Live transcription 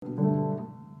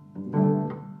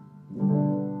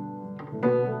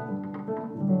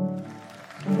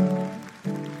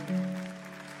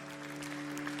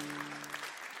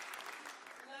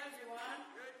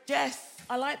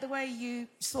I like the way you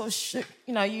sort of,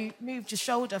 you moved your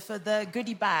shoulder for the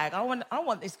goodie bag. I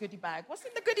want this goodie bag. What's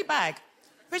in the goodie bag?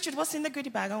 Richard, what's in the goodie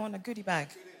bag? I want a goodie bag.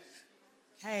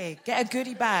 Hey, get a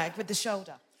goodie bag with the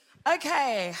shoulder.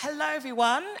 Okay, hello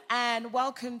everyone, and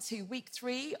welcome to week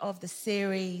 3 of the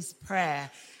series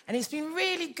Prayer. And it's been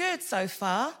really good so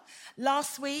far.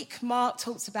 Last week, Mark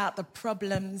talked about the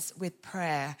problems with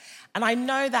prayer. And I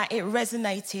know that it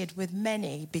resonated with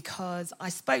many because I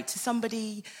spoke to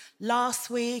somebody last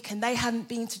week and they hadn't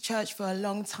been to church for a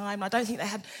long time. I don't think they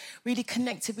had really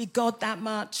connected with God that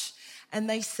much. And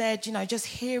they said, just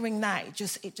hearing that,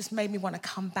 it just made me want to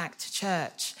come back to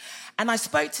church. And I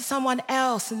spoke to someone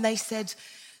else and they said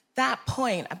that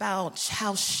point about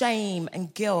how shame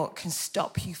and guilt can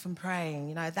stop you from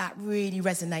praying, that really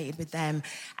resonated with them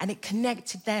and it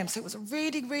connected them. So it was a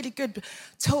really, really good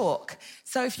talk.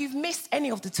 So if you've missed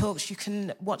any of the talks, you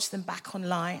can watch them back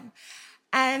online.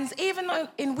 And even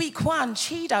in week 1,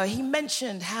 Chido, he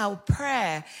mentioned how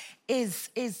prayer is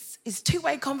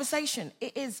two-way conversation.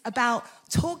 It is about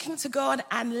talking to God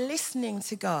and listening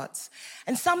to God.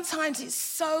 And sometimes it's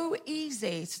so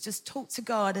easy to just talk to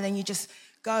God and then you just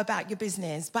go about your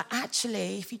business. But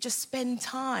actually, if you just spend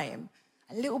time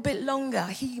a little bit longer,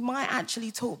 he might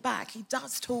actually talk back. He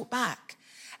does talk back.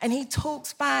 And he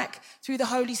talks back through the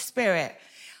Holy Spirit.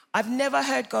 I've never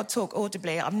heard God talk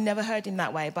audibly. I've never heard him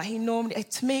that way. But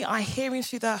to me, I hear him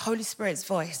through the Holy Spirit's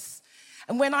voice.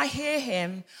 And when I hear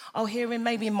him, I'll hear him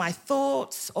maybe in my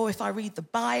thoughts, or if I read the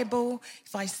Bible,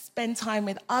 if I spend time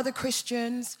with other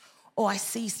Christians, or I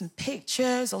see some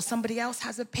pictures, or somebody else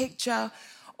has a picture,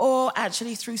 or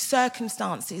actually through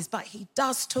circumstances. But he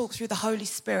does talk through the Holy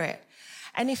Spirit.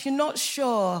 And if you're not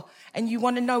sure and you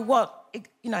want to know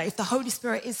if the Holy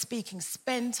Spirit is speaking,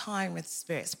 spend time with the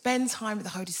Spirit. Spend time with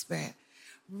the Holy Spirit.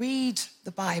 Read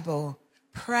the Bible.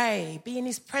 Pray. Be in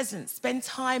his presence. Spend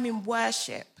time in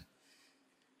worship.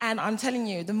 And I'm telling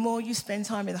you, the more you spend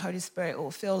time with the Holy Spirit, it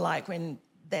will feel like when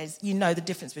the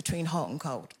difference between hot and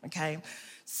cold, okay?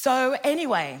 So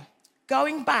anyway,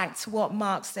 going back to what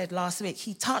Mark said last week,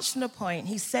 he touched on a point.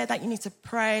 He said that you need to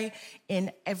pray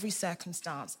in every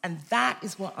circumstance. And that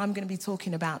is what I'm going to be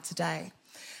talking about today.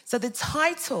 So the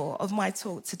title of my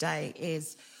talk today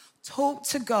is Talk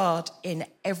to God in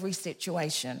Every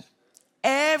Situation.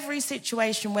 Every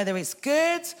situation, whether it's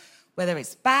good, whether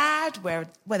it's bad,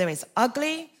 whether it's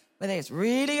ugly, whether it's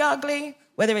really ugly,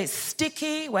 whether it's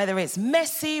sticky, whether it's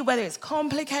messy, whether it's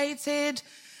complicated,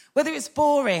 whether it's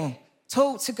boring,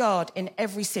 talk to God in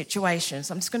every situation.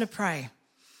 So I'm just going to pray.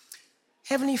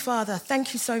 Heavenly Father,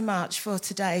 thank you so much for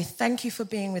today. Thank you for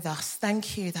being with us.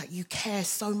 Thank you that you care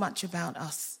so much about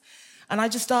us. And I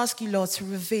just ask you, Lord, to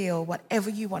reveal whatever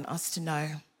you want us to know.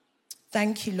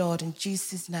 Thank you, Lord, in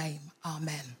Jesus' name,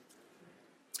 amen.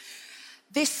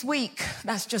 This week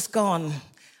that's just gone,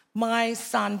 my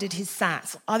son did his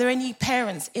SATs. Are there any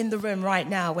parents in the room right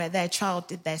now where their child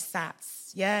did their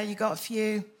SATs? Yeah, you got a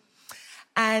few?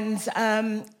 And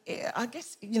I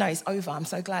guess, it's over. I'm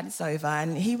so glad it's over.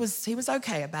 And he was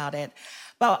okay about it.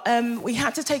 But we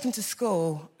had to take him to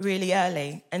school really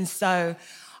early. And so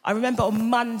I remember on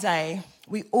Monday,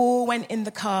 we all went in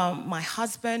the car. My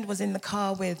husband was in the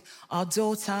car with our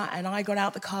daughter, and I got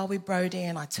out the car with Brody,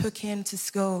 and I took him to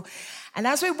school. And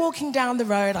as we're walking down the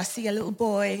road, I see a little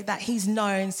boy that he's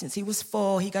known since he was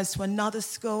 4. He goes to another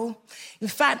school. In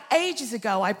fact, ages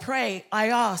ago, I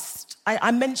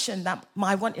mentioned that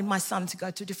I wanted my son to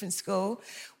go to a different school.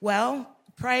 Well,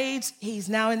 prayed, he's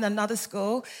now in another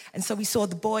school. And so we saw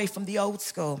the boy from the old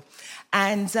school.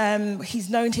 And he's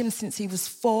known him since he was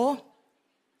 4.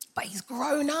 But he's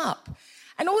grown up.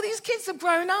 And all these kids have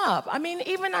grown up. I mean,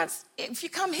 even if you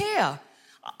come here,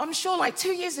 I'm sure like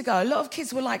 2 years ago, a lot of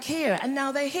kids were like here, and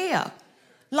now they're here.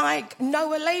 Like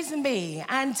Noah Lazenby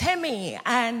and Temmie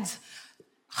and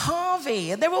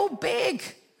Harvey, they're all big.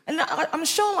 And I'm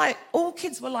sure like all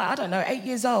kids were like, 8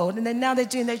 years old, and then now they're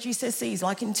doing their GCSEs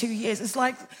like in 2 years. It's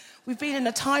like we've been in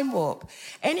a time warp.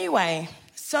 Anyway,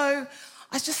 so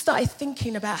I just started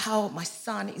thinking about how my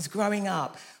son is growing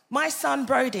up. My son,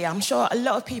 Brody, I'm sure a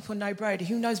lot of people know Brody.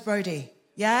 Who knows Brody?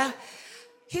 Yeah?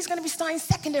 He's going to be starting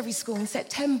secondary school in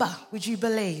September, would you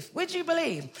believe? Would you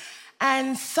believe?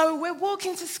 And so we're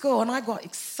walking to school, and I got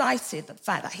excited the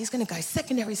fact that he's going to go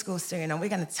secondary school soon, and we're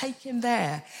going to take him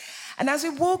there. And as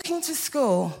we're walking to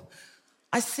school,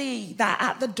 I see that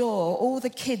at the door, all the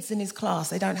kids in his class,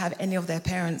 they don't have any of their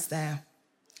parents there.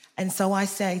 And so I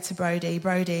say to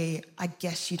Brody, I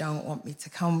guess you don't want me to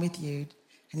come with you.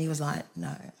 And he was like,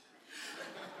 no.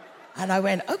 And I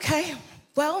went, okay,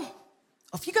 well,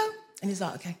 off you go. And he's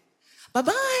like, okay,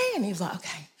 bye-bye. And he was like,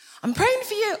 okay, I'm praying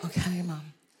for you. Okay,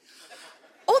 Mum.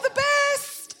 All the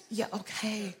best. yeah,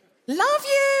 okay. Love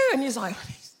you. And he's like,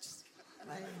 he's just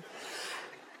playing.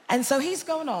 And so he's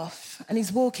gone off and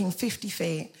he's walking 50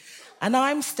 feet. And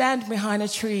I'm standing behind a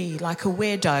tree like a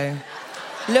weirdo,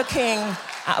 looking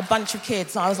at a bunch of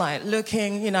kids. I was like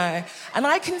looking, and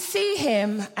I can see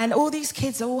him and all these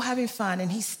kids are all having fun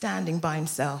and he's standing by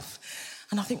himself.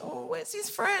 And I think, oh, where's his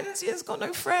friends? He has got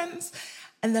no friends.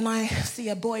 And then I see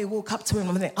a boy walk up to him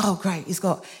and I think, oh, great, he's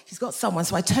got someone.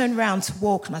 So I turn around to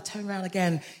walk and I turn around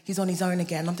again. He's on his own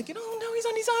again. I'm thinking, oh, no, he's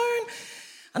on his own.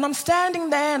 And I'm standing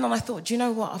there and I thought, do you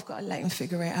know what? I've got to let him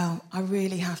figure it out. I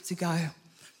really have to go.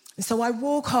 And so I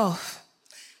walk off.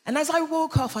 And as I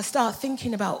walk off, I start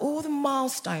thinking about all the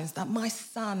milestones that my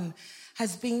son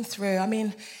has been through. I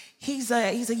mean, he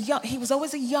was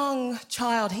always a young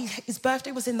child. His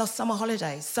birthday was in the summer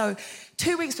holidays. So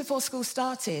 2 weeks before school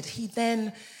started, he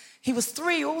was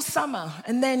 3 all summer,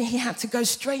 and then he had to go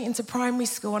straight into primary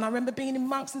school. And I remember being in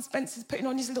Marks and Spencer's, putting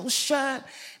on his little shirt.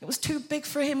 It was too big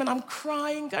for him, and I'm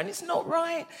crying, going, it's not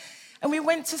right. And we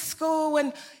went to school,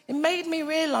 and it made me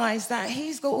realize that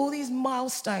he's got all these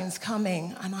milestones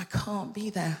coming, and I can't be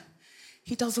there.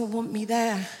 He doesn't want me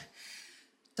there.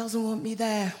 Doesn't want me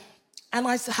there. And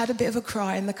I had a bit of a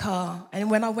cry in the car. And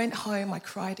when I went home, I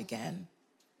cried again.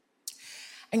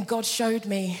 And God showed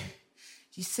me,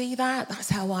 do you see that? That's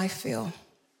how I feel.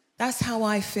 That's how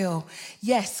I feel.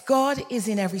 Yes, God is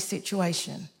in every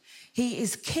situation. He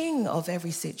is king of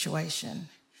every situation.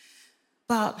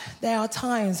 But there are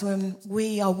times when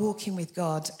we are walking with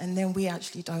God and then we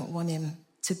actually don't want him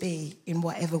to be in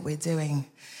whatever we're doing.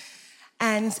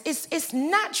 And it's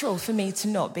natural for me to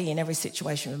not be in every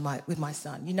situation with my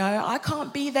son. I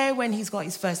can't be there when he's got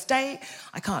his first date.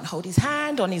 I can't hold his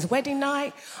hand on his wedding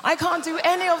night. I can't do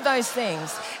any of those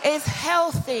things. It's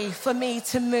healthy for me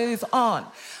to move on.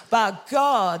 But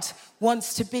God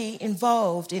wants to be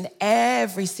involved in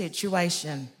every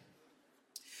situation.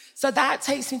 So that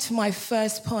takes me to my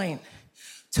first point.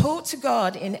 Talk to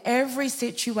God in every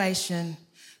situation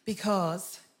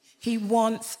because he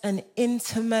wants an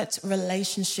intimate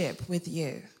relationship with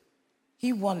you.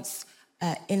 He wants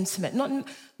intimate,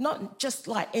 not just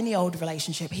like any old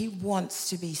relationship. He wants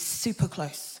to be super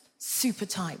close, super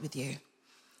tight with you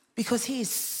because he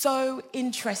is so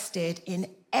interested in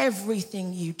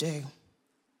everything you do.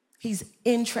 He's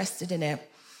interested in it.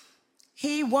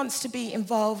 He wants to be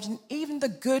involved in even the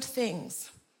good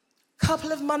things. A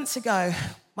couple of months ago,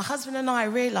 my husband and I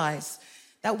realized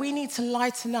that we need to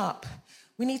lighten up.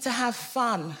 We need to have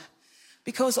fun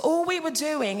because all we were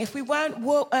doing, if we weren't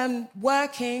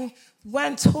working,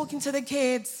 weren't talking to the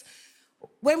kids,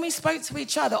 when we spoke to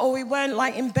each other or we weren't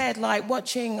like in bed, like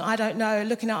watching, I don't know,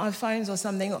 looking at our phones or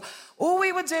something, all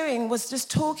we were doing was just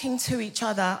talking to each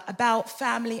other about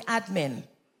family admin.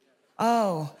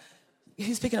 Oh,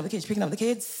 who's picking up the kids? Picking up the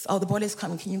kids? Oh, the boiler's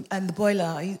coming. And the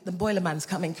boiler man's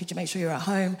coming. Could you make sure you're at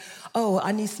home? Oh,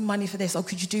 I need some money for this. Oh,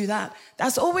 could you do that?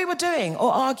 That's all we were doing,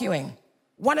 or arguing.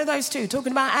 One of those two,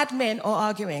 talking about admin or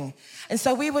arguing. And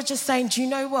so we were just saying, do you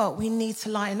know what? We need to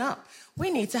lighten up.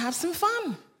 We need to have some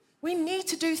fun. We need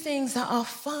to do things that are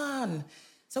fun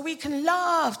so we can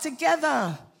laugh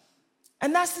together.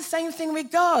 And that's the same thing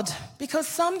with God, because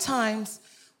sometimes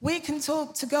we can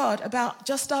talk to God about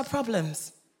just our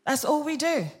problems. That's all we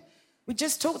do. We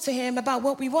just talk to him about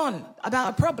what we want, about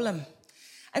a problem.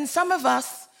 And some of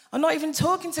us are not even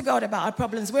talking to God about our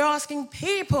problems. We're asking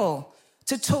people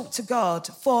to talk to God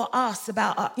for us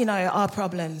about, our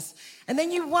problems. And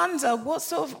then you wonder,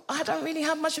 I don't really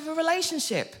have much of a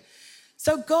relationship.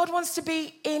 So God wants to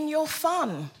be in your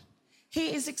fun.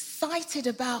 He is excited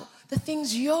about the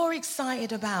things you're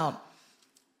excited about.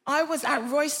 I was at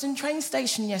Royston train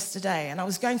station yesterday and I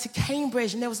was going to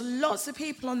Cambridge and there was lots of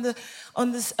people on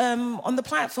the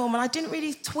platform and I didn't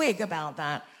really twig about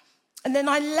that. And then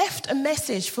I left a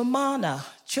message for Mana,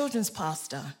 children's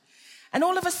pastor. And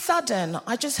all of a sudden,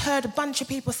 I just heard a bunch of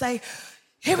people say,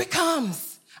 here it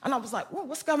comes. And I was like,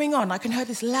 what's going on? I can hear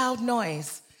this loud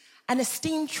noise. And a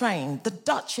steam train, the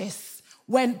Duchess,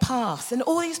 went past. And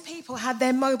all these people had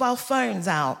their mobile phones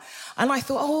out. And I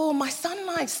thought, oh, my son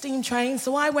likes steam trains.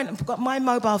 So I went and got my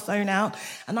mobile phone out.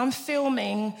 And I'm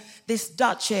filming this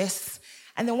Duchess.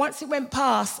 And then once it went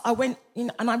past, I went,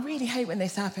 and I really hate when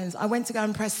this happens, I went to go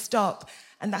and press stop.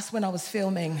 And that's when I was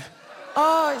filming.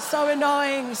 Oh, it's so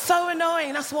annoying, so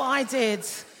annoying. That's what I did.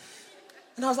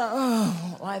 And I was like,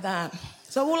 oh, like that.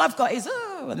 So all I've got is,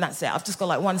 oh, and that's it. I've just got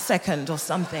like 1 second or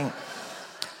something.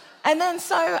 And then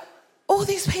so all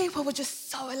these people were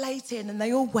just so elated and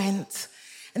they all went.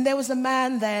 And there was a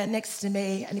man there next to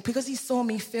me. And because he saw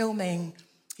me filming,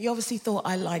 he obviously thought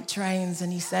I liked trains.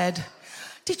 And he said,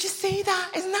 did you see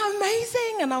that? Isn't that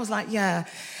amazing? And I was like, yeah.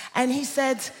 And he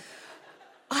said,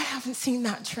 I haven't seen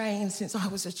that train since I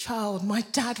was a child. My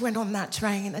dad went on that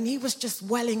train and he was just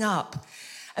welling up.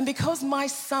 And because my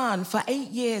son for 8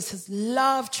 years has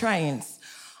loved trains,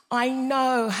 I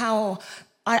know how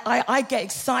I get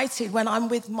excited when I'm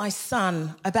with my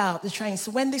son about the train.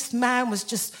 So when this man was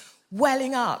just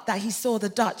welling up that he saw the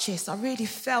Duchess, I really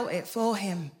felt it for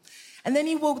him. And then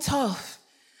he walked off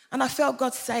and I felt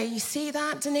God say, you see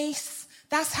that, Denise?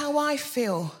 That's how I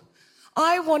feel.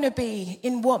 I want to be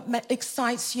in what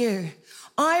excites you.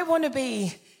 I want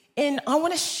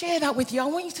to share that with you. I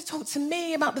want you to talk to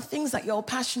me about the things that you're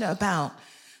passionate about.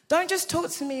 Don't just talk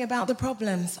to me about the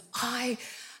problems. I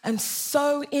am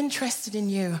so interested in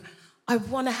you. I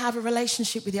want to have a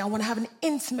relationship with you. I want to have an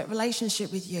intimate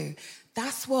relationship with you.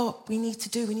 That's what we need to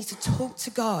do. We need to talk to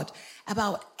God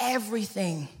about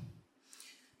everything.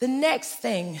 The next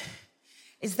thing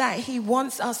is that he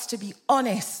wants us to be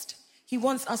honest. He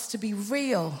wants us to be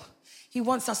real. He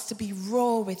wants us to be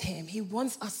raw with him. He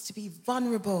wants us to be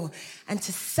vulnerable and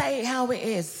to say it how it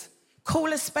is.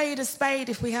 Call a spade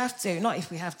if we have to. Not if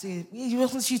we have to. He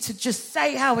wants you to just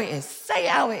say how it is. Say it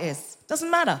how it is. Doesn't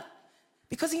matter.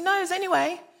 Because he knows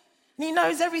anyway. And he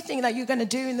knows everything that you're going to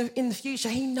do in the future.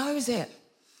 He knows it.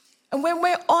 And when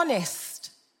we're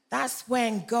honest, that's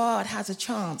when God has a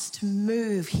chance to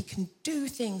move. He can do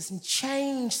things and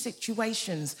change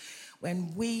situations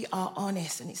when we are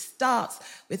honest. And it starts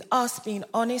with us being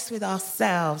honest with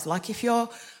ourselves. Like if you're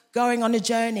going on a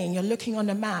journey and you're looking on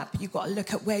a map, you've got to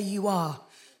look at where you are.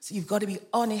 So you've got to be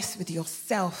honest with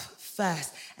yourself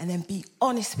first and then be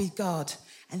honest with God.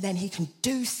 And then he can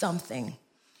do something.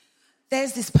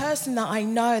 There's this person that I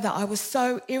know that I was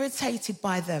so irritated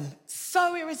by them.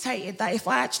 So irritated that if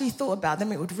I actually thought about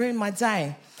them, it would ruin my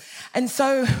day. And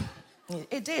so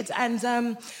it did. And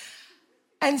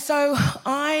so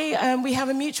we have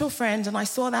a mutual friend, and I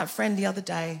saw that friend the other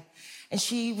day, and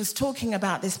she was talking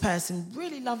about this person,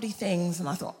 really lovely things, and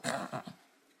I thought,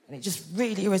 and it just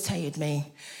really irritated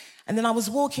me. And then I was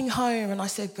walking home, and I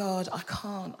said, God, I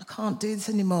can't do this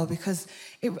anymore because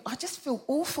I just feel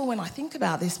awful when I think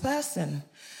about this person.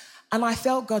 And I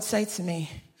felt God say to me,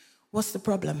 what's the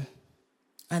problem?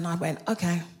 And I went,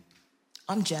 okay,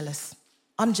 I'm jealous.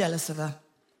 I'm jealous of her.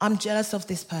 I'm jealous of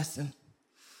this person.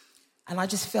 And I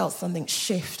just felt something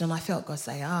shift, and I felt God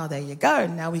say, there you go,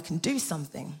 now we can do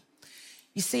something.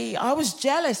 You see, I was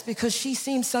jealous because she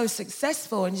seems so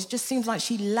successful, and it just seems like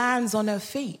she lands on her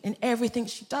feet in everything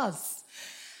she does.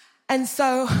 And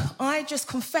so I just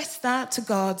confessed that to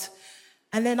God,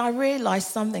 and then I realized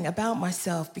something about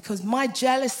myself because my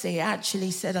jealousy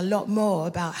actually said a lot more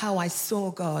about how I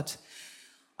saw God.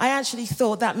 I actually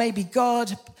thought that maybe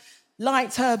God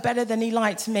liked her better than he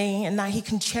liked me, and that he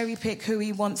can cherry pick who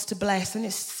he wants to bless. And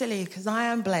it's silly because I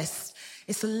am blessed.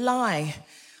 It's a lie.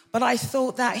 But I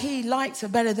thought that he liked her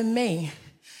better than me.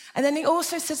 And then he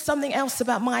also said something else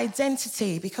about my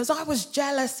identity because I was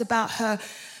jealous about her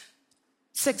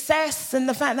success and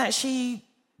the fact that she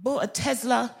bought a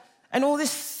Tesla and all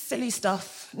this silly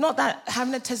stuff. Not that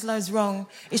having a Tesla is wrong.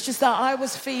 It's just that I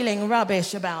was feeling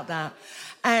rubbish about that.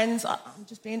 And I'm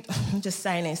just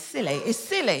saying it's silly. It's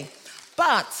silly.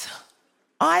 But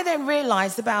I then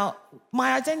realized about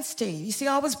my identity. You see,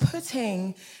 I was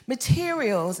putting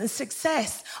materials and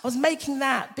success, I was making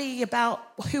that be about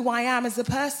who I am as a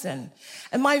person.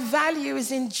 And my value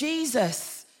is in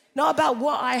Jesus, not about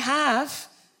what I have.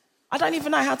 I don't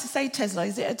even know how to say Tesla.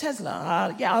 Is it a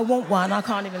Tesla? Yeah, I want one. I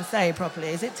can't even say it properly.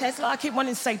 Is it Tesla? I keep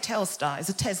wanting to say Telstar. It's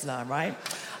a Tesla, right?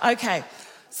 Okay.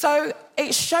 So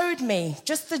it showed me,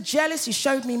 just the jealousy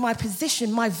showed me my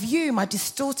position, my view, my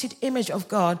distorted image of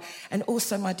God, and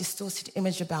also my distorted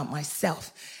image about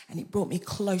myself. And it brought me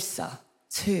closer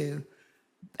to,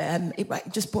 it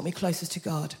just brought me closer to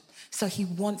God. So he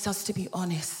wants us to be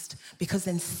honest because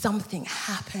then something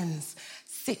happens.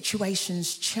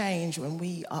 Situations change when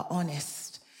we are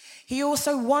honest. He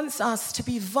also wants us to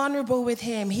be vulnerable with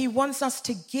him. He wants us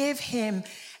to give him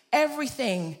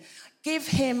everything. Give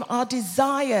him our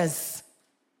desires.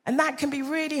 And that can be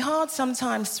really hard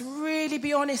sometimes, to really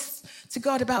be honest to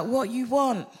God about what you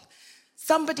want.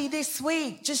 Somebody this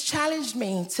week just challenged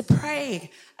me to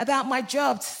pray about my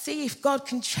job, to see if God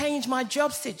can change my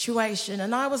job situation.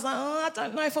 And I was like, I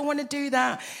don't know if I want to do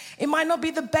that. It might not be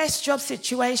the best job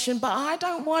situation, but I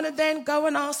don't want to then go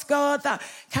and ask God that,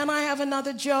 can I have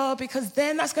another job? Because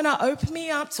then that's going to open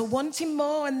me up to wanting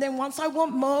more. And then once I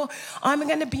want more, I'm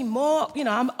going to be more,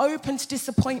 I'm open to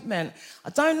disappointment.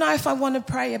 I don't know if I want to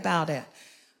pray about it.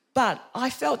 But I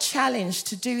felt challenged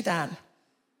to do that.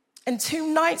 And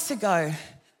 2 nights ago,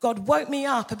 God woke me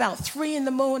up about 3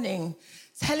 a.m,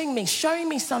 showing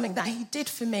me something that he did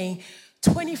for me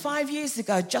 25 years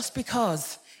ago just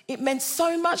because it meant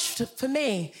so much for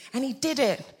me, and he did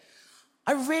it.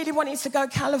 I really wanted to go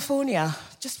to California,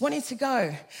 just wanted to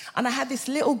go. And I had this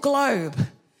little globe,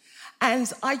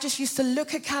 and I just used to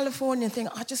look at California and think,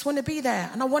 I just want to be there,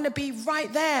 and I want to be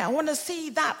right there. I want to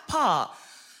see that part.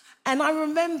 And I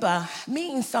remember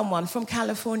meeting someone from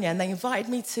California, and they invited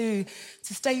me to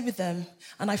stay with them.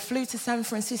 And I flew to San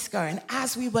Francisco, and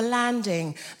as we were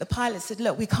landing, the pilot said,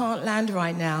 look, we can't land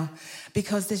right now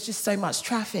because there's just so much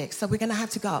traffic, so we're going to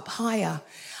have to go up higher.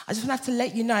 I just want to have to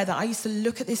let you know that I used to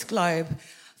look at this globe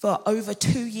for over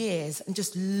 2 years and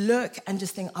just look and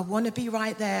just think, I want to be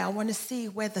right there. I want to see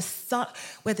where the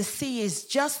sea is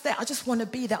just there. I just want to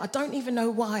be there. I don't even know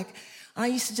why. And I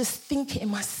used to just think it in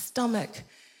my stomach.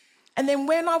 And then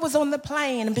when I was on the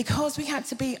plane, and because we had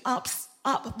to be up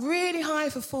really high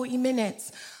for 40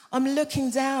 minutes, I'm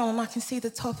looking down and I can see the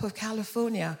top of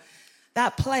California.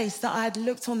 That place that I had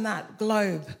looked on that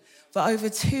globe for over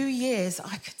 2 years,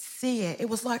 I could see it. It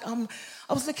was like I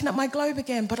was looking at my globe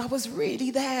again, but I was really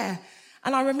there.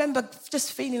 And I remember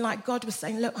just feeling like God was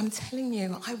saying, look, I'm telling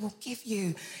you, I will give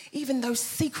you even those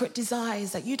secret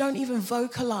desires that you don't even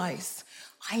vocalize.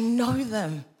 I know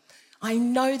them. I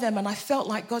know them, and I felt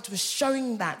like God was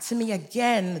showing that to me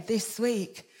again this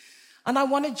week. And I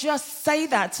want to just say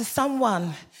that to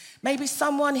someone. Maybe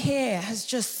someone here has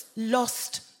just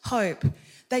lost hope.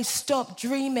 They've stopped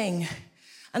dreaming.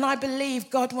 And I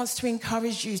believe God wants to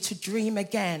encourage you to dream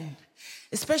again,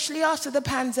 especially after the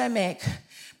pandemic.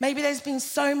 Maybe there's been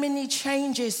so many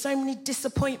changes, so many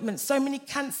disappointments, so many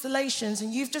cancellations,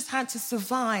 and you've just had to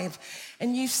survive,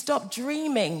 and you've stopped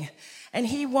dreaming. And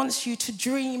he wants you to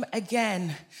dream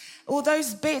again. All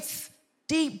those bits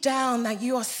deep down that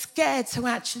you are scared to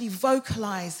actually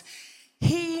vocalize,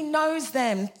 he knows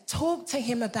them. Talk to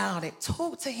him about it.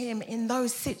 Talk to him in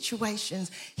those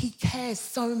situations. He cares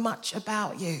so much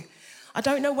about you. I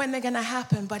don't know when they're going to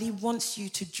happen, but he wants you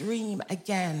to dream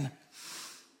again.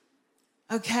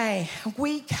 Okay,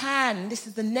 this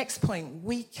is the next point,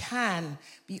 we can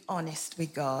be honest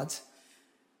with God.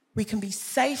 We can be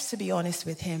safe to be honest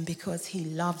with him because he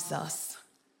loves us.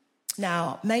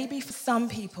 Now, maybe for some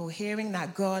people, hearing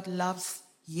that God loves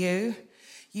you,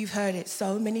 you've heard it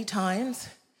so many times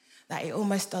that it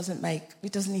almost doesn't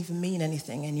even mean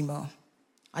anything anymore.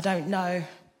 I don't know.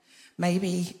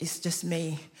 Maybe it's just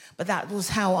me. But that was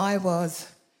how I was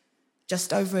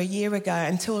just over a year ago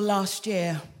until last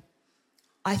year.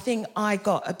 I think I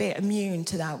got a bit immune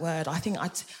to that word. I think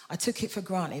I took it for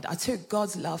granted. I took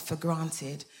God's love for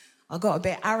granted. I got a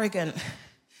bit arrogant.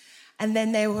 And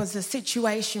then there was a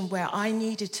situation where I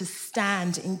needed to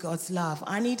stand in God's love.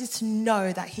 I needed to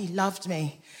know that he loved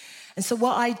me. And so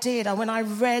what I did, when I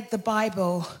read the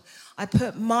Bible, I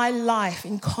put my life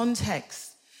in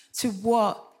context to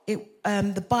what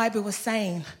the Bible was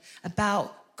saying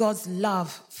about God's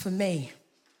love for me.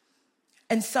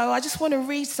 And so I just want to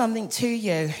read something to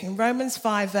you. In Romans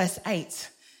 5, verse 8,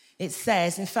 it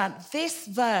says, in fact, this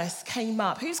verse came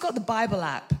up. Who's got the Bible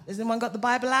app? Has anyone got the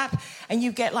Bible app? And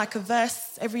you get like a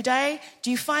verse every day?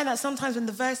 Do you find that sometimes when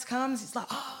the verse comes, it's like,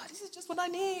 this is just what I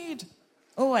need?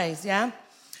 Always, yeah?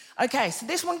 Okay, so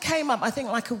this one came up, I think,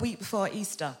 like a week before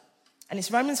Easter. And it's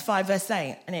Romans 5, verse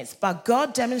 8. And it's, but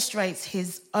God demonstrates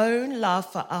his own love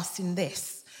for us in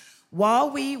this. While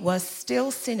we were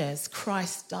still sinners,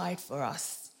 Christ died for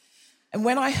us. And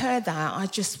when I heard that, I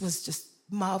was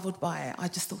marveled by it. I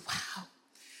just thought, wow.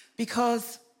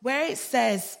 Because where it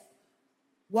says,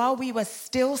 while we were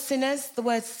still sinners, the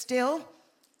word still,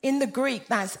 in the Greek,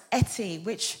 that's eti,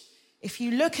 which, if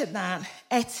you look at that,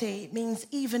 eti means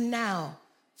even now,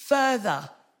 further,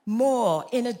 more,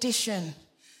 in addition.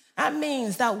 That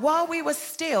means that while we were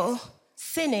still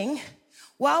sinning,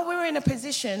 while we're in a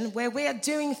position where we are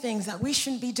doing things that we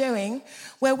shouldn't be doing,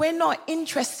 where we're not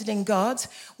interested in God,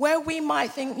 where we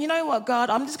might think, you know what,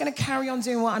 God, I'm just going to carry on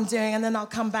doing what I'm doing and then I'll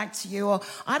come back to you, or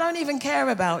I don't even care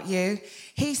about you.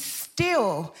 He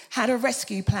still had a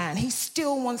rescue plan. He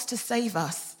still wants to save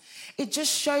us. It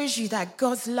just shows you that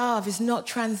God's love is not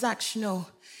transactional.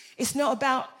 It's not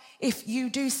about if you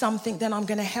do something, then I'm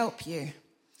going to help you.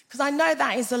 Because I know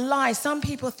that is a lie. Some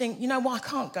people think, you know what, I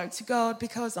can't go to God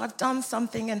because I've done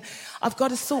something and I've got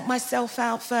to sort myself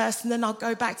out first and then I'll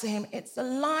go back to him. It's a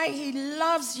lie. He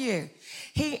loves you.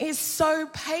 He is so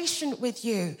patient with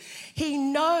you. He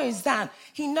knows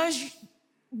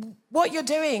what you're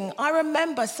doing. I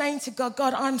remember saying to God,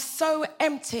 God, I'm so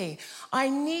empty. I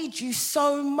need you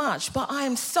so much, but I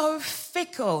am so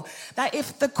fickle that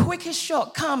if the quickest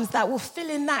shot comes that will fill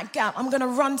in that gap, I'm going to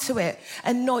run to it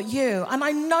and not you. And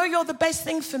I know you're the best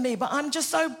thing for me, but I'm just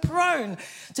so prone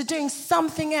to doing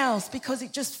something else because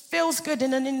it just feels good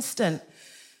in an instant.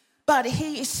 But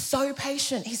he is so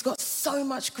patient. He's got so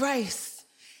much grace.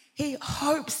 He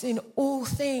hopes in all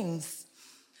things.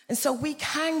 And so we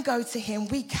can go to him.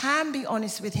 We can be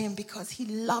honest with him because he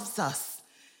loves us.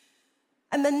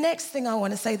 And the next thing I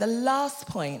want to say, the last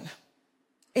point,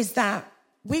 is that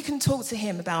we can talk to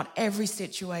him about every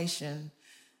situation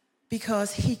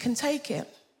because he can take it.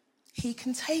 He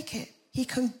can take it. He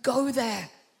can go there.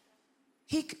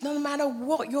 No matter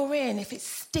what you're in, if it's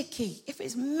sticky, if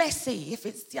it's messy, if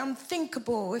it's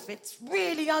unthinkable, if it's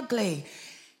really ugly,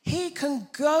 he can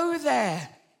go there.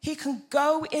 He can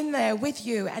go in there with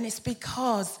you, and it's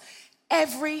because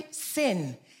every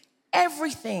sin,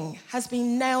 everything has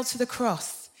been nailed to the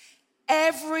cross.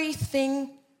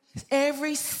 Everything,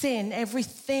 every sin,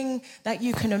 everything that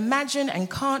you can imagine and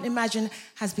can't imagine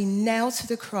has been nailed to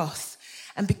the cross.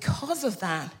 And because of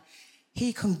that,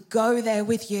 he can go there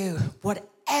with you.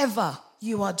 Whatever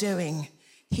you are doing,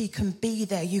 he can be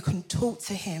there. You can talk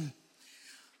to him.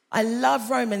 I love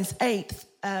Romans 8.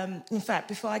 In fact,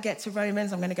 before I get to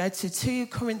Romans, I'm going to go to 2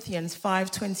 Corinthians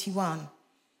 5:21.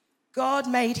 God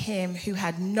made him who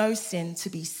had no sin to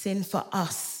be sin for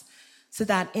us, so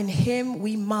that in him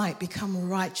we might become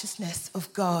righteousness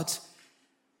of God.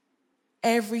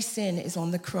 Every sin is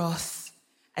on the cross.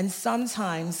 And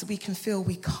sometimes we can feel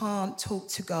we can't talk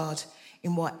to God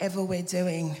in whatever we're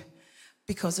doing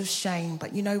because of shame.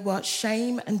 But you know what?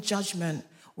 Shame and judgment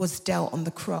was dealt on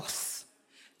the cross.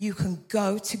 You can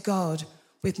go to God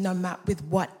with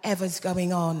whatever's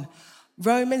going on.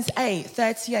 Romans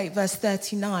 8:38, verse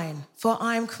 39. For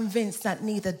I am convinced that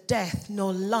neither death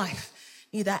nor life,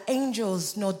 neither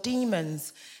angels nor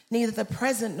demons, neither the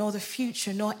present nor the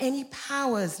future, nor any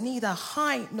powers, neither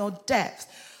height nor depth,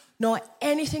 nor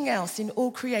anything else in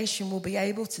all creation will be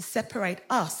able to separate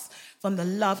us from the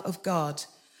love of God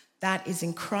that is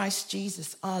in Christ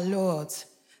Jesus our Lord.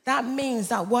 That means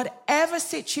that whatever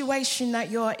situation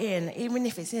that you're in, even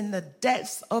if it's in the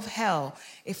depths of hell,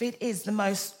 if it is the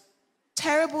most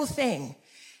terrible thing,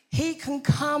 he can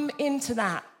come into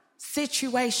that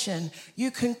situation.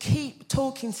 You can keep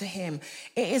talking to him.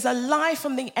 It is a lie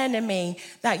from the enemy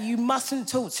that you mustn't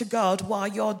talk to God while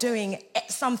you're doing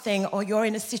something or you're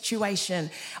in a situation.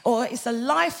 Or it's a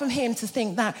lie from him to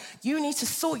think that you need to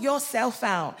sort yourself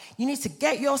out. You need to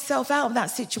get yourself out of that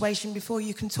situation before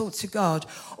you can talk to God.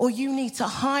 Or you need to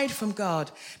hide from God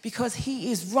because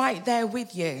he is right there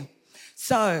with you.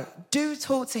 So do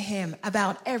talk to him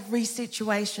about every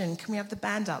situation. Can we have the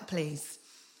band up, please?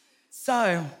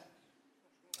 So,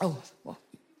 what?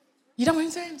 You don't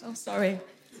want to say? Oh, sorry.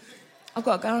 I've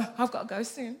got to go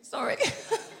soon. Sorry.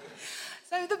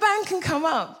 So the band can come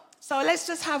up. So let's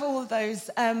just have all of those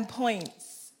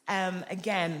points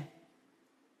again.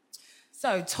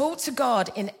 So talk to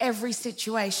God in every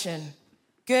situation.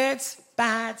 Good,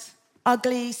 bad,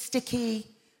 ugly, sticky,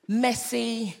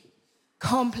 messy,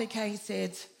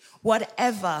 complicated,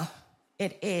 whatever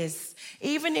it is.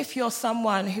 Even if you're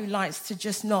someone who likes to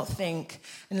just not think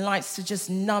and likes to just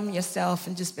numb yourself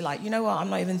and just be like, you know what, I'm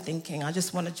not even thinking. I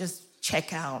just want to just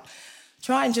check out.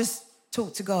 Try and just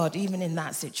talk to God even in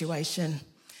that situation.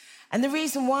 And the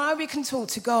reason why we can talk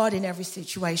to God in every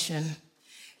situation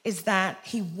is that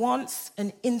he wants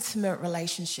an intimate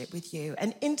relationship with you.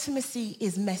 And intimacy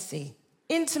is messy.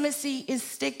 Intimacy is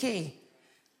sticky.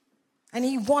 And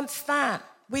he wants that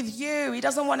with you. He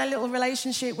doesn't want a little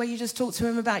relationship where you just talk to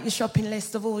him about your shopping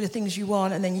list of all the things you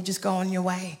want and then you just go on your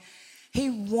way. He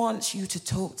wants you to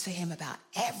talk to him about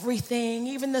everything,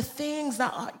 even the things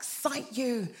that excite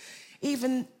you,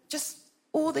 even just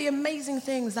all the amazing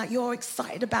things that you're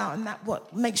excited about and that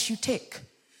what makes you tick.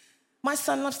 My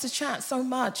son loves to chat so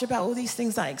much about all these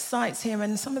things that excites him,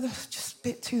 and some of them are just a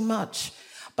bit too much.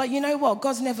 But you know what?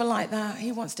 God's never like that.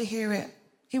 He wants to hear it.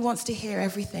 He wants to hear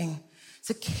everything.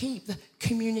 So keep the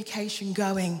communication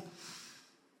going.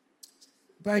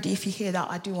 Brody, if you hear that,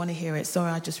 I do want to hear it.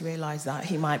 Sorry, I just realised that.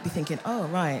 He might be thinking, oh,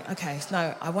 right, okay.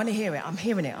 No, I want to hear it. I'm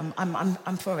hearing it.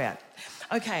 I'm for it.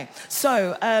 Okay,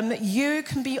 so you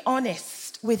can be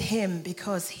honest with him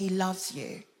because he loves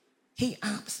you. He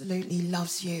absolutely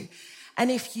loves you.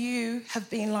 And if you have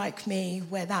been like me,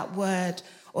 where that word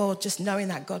or just knowing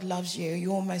that God loves you,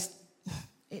 you almost...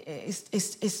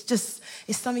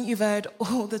 It's something you've heard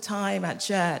all the time at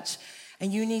church,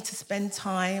 and you need to spend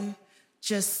time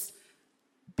just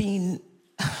being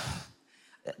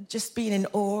in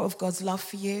awe of God's love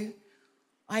for you.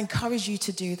 I encourage you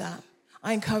to do that.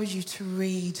 I encourage you to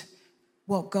read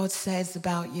what God says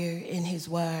about you in his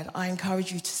word. I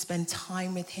encourage you to spend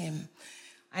time with him.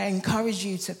 I encourage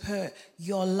you to put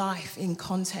your life in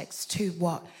context to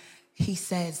what he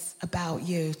says about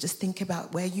you. Just think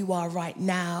about where you are right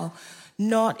now,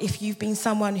 Not if you've been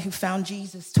someone who found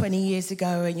Jesus 20 years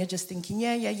ago and you're just thinking,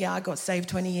 yeah, I got saved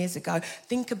 20 years ago.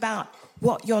 Think about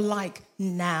what you're like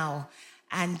now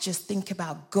and just think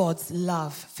about God's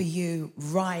love for you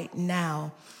right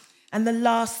now. And the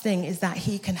last thing is that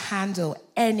he can handle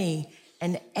any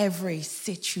and every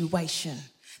situation.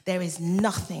 There is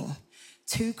nothing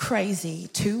too crazy,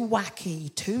 too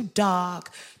wacky, too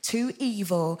dark, too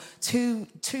evil, too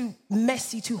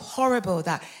messy, too horrible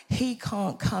that he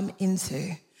can't come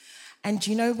into. And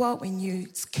you know what? When you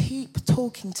keep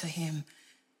talking to him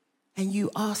and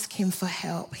you ask him for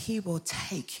help, he will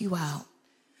take you out.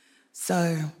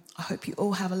 So I hope you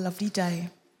all have a lovely day.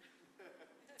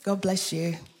 God bless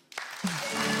you.